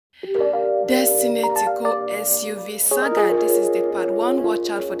Destiny Etiko SUV saga. This is the part 1. Watch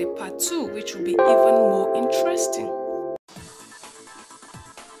out for the part 2, which will be even more interesting.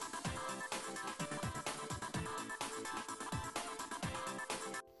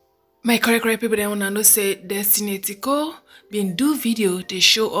 My correct people, they wanna know say Destiny Etiko been do video. They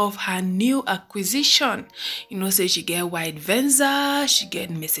show off her new acquisition. You know, say she get white Venza, she get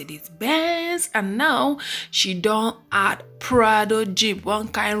Mercedes Benz, and now she don't add Prado Jeep, one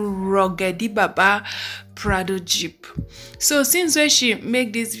kind ruggedy baba Prado Jeep. So since when she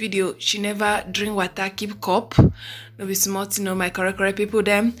make this video, she never drink water, keep cup. No be smart, you know, my correct people,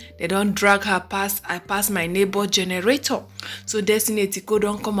 them they don't drag her past. I pass my neighbor generator. So Destiny Etiko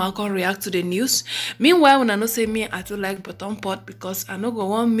don't come out and react to the news. Meanwhile, when I know say me, I do like bottom pot because I no go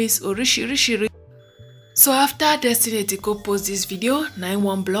one miss Orishi. So after Destiny Etiko post this video,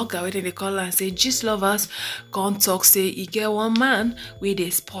 91 blogger where they call and say gist lovers come talk say he get one man where they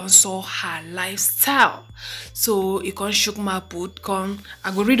sponsor her lifestyle. So he can shook my put come.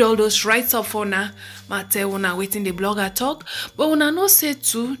 I go read all those writes up for now. Ma tell when I waiting the blogger talk. But when I know say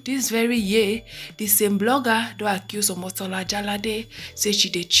too, this very year, the same blogger do accuse Omotola Jalade say she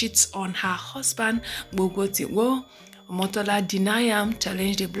dey cheat on her husband. Omotola deny am,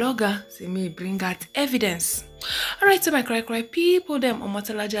 challenge the blogger, say me bring out evidence. Alright, so my correct people, them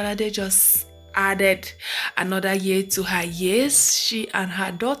Omotola Jalade just added another year to her years. She and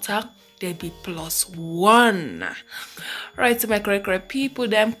her daughter, they be +1. Alright, so my correct people,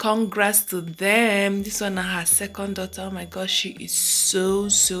 them congrats to them. This one is her second daughter. Oh my gosh, she is so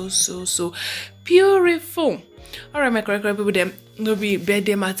beautiful. Alright, my correct people, them no be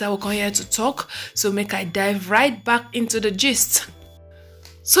birthday matter. We'll come here to talk, so make I dive right back into the gist.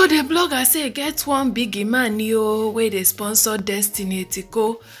 So the blogger say get one big man yo where they sponsor Destiny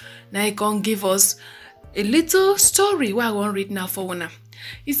Etiko. Now he can give us a little story where I won't read now for one.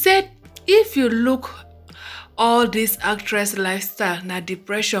 He said, if you look all this actress lifestyle, na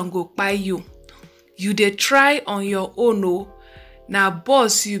depression go by you. You dey try on your own, oh. Now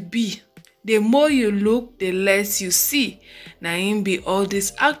boss you be. The more you look, the less you see. Na him be all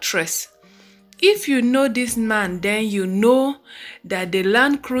this actress. If you know this man, then you know that the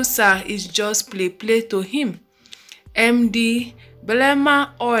Land Cruiser is just play to him. MD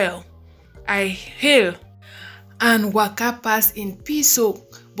Belema Oil, I hail and waka pass in peace. So,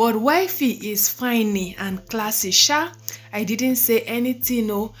 but wifey is fine and classy, sha. I didn't say anything,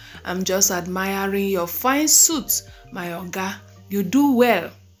 no. I'm just admiring your fine suits, my oga. You do well.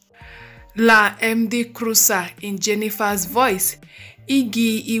 La MD Cruiser in Jennifer's voice.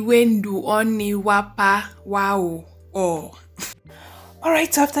 Igi iwendu oni wapa wow. Oh.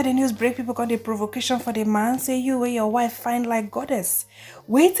 Alright, so after the news break, people got the provocation for the man. Say you where your wife find like goddess.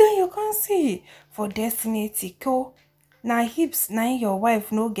 Wait till you can see for Destiny Etiko. Na hips na your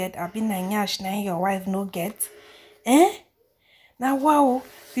wife no get. Abi na nyash na your wife no get. Eh? Now wow,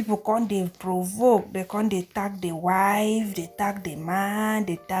 people can't they provoke, they can't they tag the wife, they tag the man,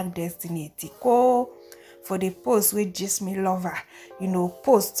 they tag Destiny Etiko for the post with just me lover, you know,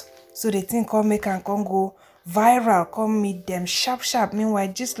 post. So they think come make and come go viral, come meet them sharp.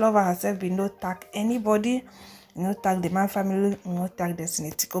 Meanwhile, just lover herself be no tag anybody, no tag the man family, no tag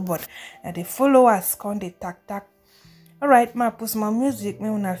Destiny Etiko, but the followers can't they tag. Alright, ma post my music, me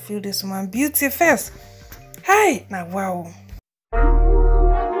when I feel this woman beauty first. Hi, now wow.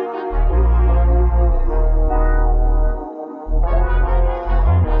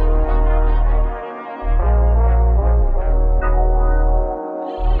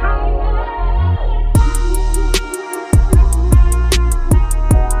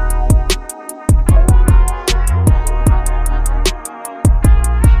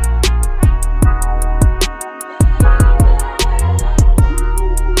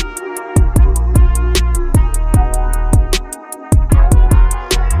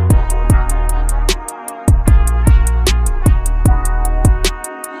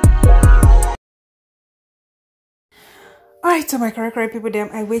 Alright, so my correct people, them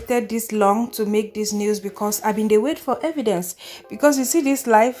I waited this long to make this news because I've been they wait for evidence. Because you see this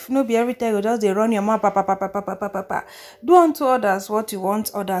life, no be every time you just they run your mouth, pa. Do unto others what you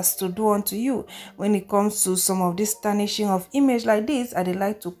want others to do unto you. When it comes to some of this tarnishing of image like this, I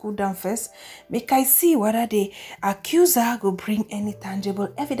like to cool down first. Make I see whether the accuser go bring any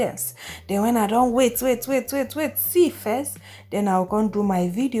tangible evidence. Then when I don't wait, see first, then I'll go and do my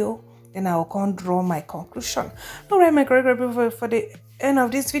video. Then I will come draw my conclusion. Alright, my correct people, for the end of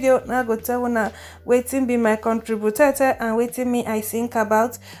this video, now go tell una waiting be my contributor and waiting me I think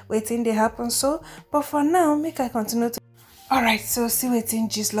about waiting they happen so. But for now, make I continue to. Alright, so see waiting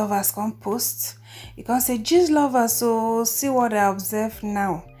gist lovers come post. You can say gist lovers, so see what I observe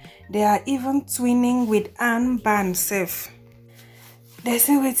now. They are even twinning with Anne Ban self. They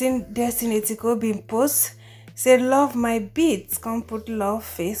say waiting Destiny Etiko been post. Say love my beats, come put love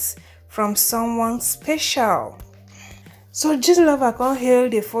face from someone special. So just lover can hail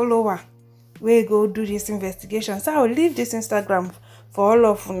the follower. We go do this investigation. So I will leave this Instagram for all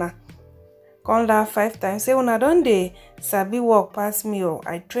of una. Come laugh 5 times. Say una don dey sabi walk past me. Oh,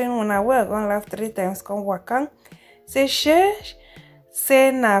 I train una well. Come laugh 3 times. Come walk on. Say share.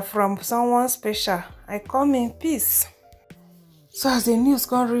 Say na from someone special. I come in peace. So as the news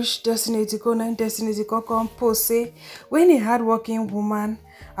can reach Destiny Etiko, now Destiny Etiko come post say when a hardworking woman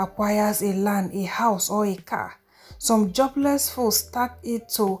acquires a land, a house or a car, some jobless fools stack it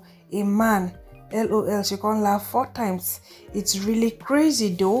to a man. LOL, she can laugh 4 times. It's really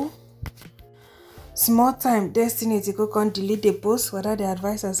crazy though. Small time, Destiny Etiko can delete the post. Whether the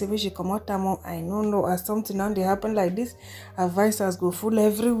advisors say she come out time, I don't know. As something now they happen like this, advisors go full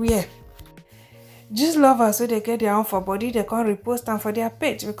everywhere. Just lovers, so they get their own for body, they can repost them for their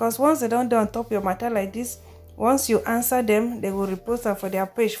page, because once they don't do on top your matter like this, once you answer them, they will repost them for their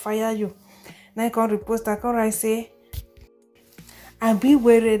page, fire you. Now you can repost and can write say, and be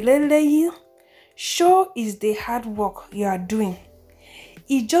where you show is the hard work you are doing.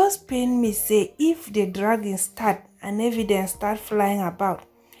 It just pain me say if the dragging start and evidence start flying about,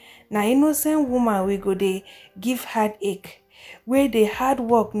 now innocent woman we go they give heartache, where the hard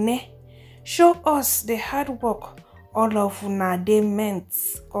work ne. Show us the hard work. All of una they meant.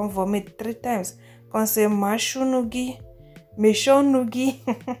 Come for me 3 times. Come say mashunugi, meshonugi.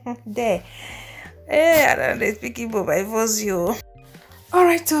 There. Hey, I don't speak Igbo by voice you.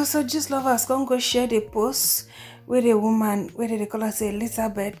 Alright, so just lovers come go share the post where the woman, where they call her say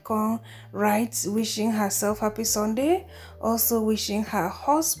Elizabeth come write wishing herself happy Sunday, also wishing her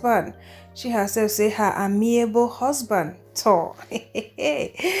husband. She herself say her amiable husband. So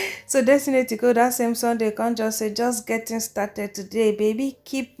Destiny Etiko that same Sunday can't just say just getting started today, baby,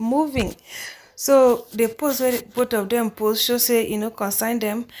 keep moving. So the post where both of them post show say consign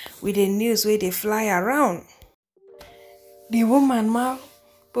them with the news where they fly around. The woman ma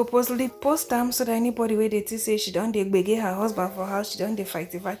purposely post them so that anybody where they say she don't dey gbege her husband for house, she don't dey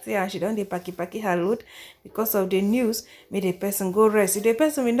fighty and she don't dey packy her load because of the news. May the person go rest. If the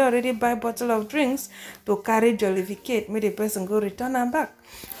person will not already buy bottle of drinks to carry jollificate, may the person go return and back.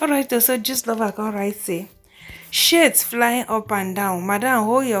 Alright, so just lover can write say shades flying up and down. Madam,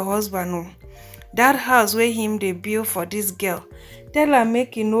 hold your husband. No. That house where him they build for this girl. Tell her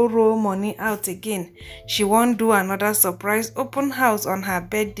make no roll money out again. She won't do another surprise open house on her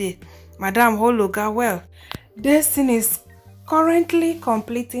birthday. Madam Hologa well. Destiny is currently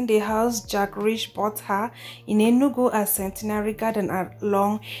completing the house Jack Rich bought her in Enugu at Centenary Garden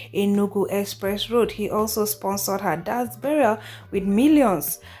along Enugu Express Road. He also sponsored her dad's burial with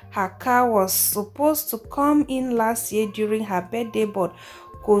millions. Her car was supposed to come in last year during her birthday, but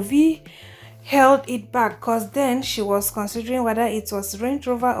COVID held it back because then she was considering whether it was Range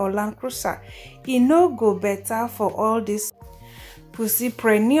Rover or Land Cruiser. It no go better for all this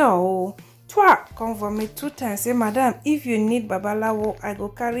pussy-preneur. Twa come for me 2 times. Say, madam, if you need babalawo, I go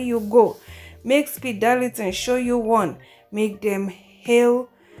carry you go. Make speed Darlington show you one. Make them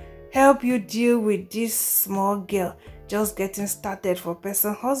help you deal with this small girl just getting started for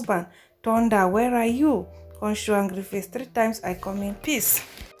person husband. Thunder, where are you? Come show angry face 3 times. I come in peace.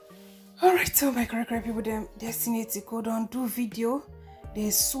 Alright, so my correct people, them Destiny Etiko don't do video. They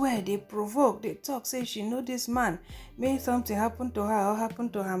swear, they provoke, they talk, say she know this man. May something happen to her or happen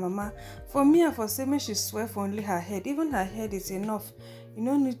to her mama. For me, and for say, may she swear for only her head. Even her head is enough. You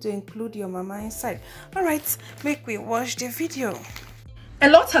don't need to include your mama inside. Alright, make we watch the video. A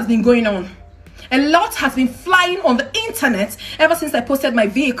lot has been going on. A lot has been flying on the internet ever since I posted my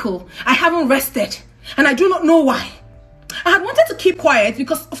vehicle. I haven't rested, and I do not know why. I had wanted to keep quiet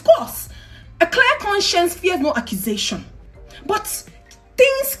because, of course, a clear conscience fears no accusation. But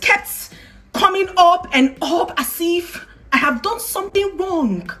things kept coming up and up as if I have done something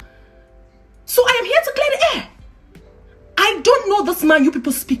wrong. So I am here to clear the air. I don't know this man you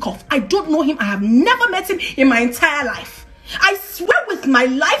people speak of. I don't know him. I have never met him in my entire life. I swear with my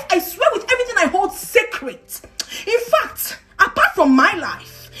life, I swear with everything I hold sacred. In fact, apart from my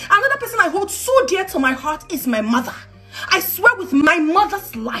life, another person I hold so dear to my heart is my mother. I swear with my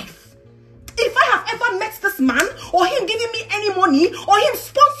mother's life. If I have ever met this man, or him giving me any money, or him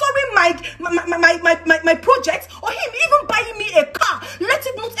sponsoring my project, or him even buying me a car, let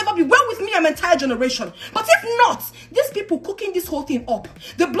it not ever be well with me and my entire generation. But if not, these people cooking this whole thing up,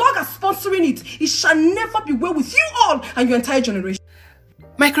 the bloggers sponsoring it, it shall never be well with you all and your entire generation.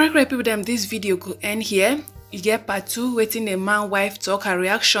 My correct people, them this video could end here. you get part 2, waiting a man wife talk, her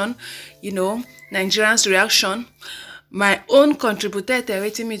reaction, you know, Nigerians reaction, my own contributed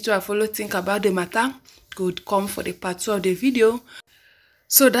waiting me to follow think about the matter, could come for the part 2 of the video.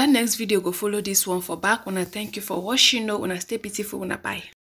 So that next video go follow this one for back. Una thank you for watching. Una stay beautiful. Una bye.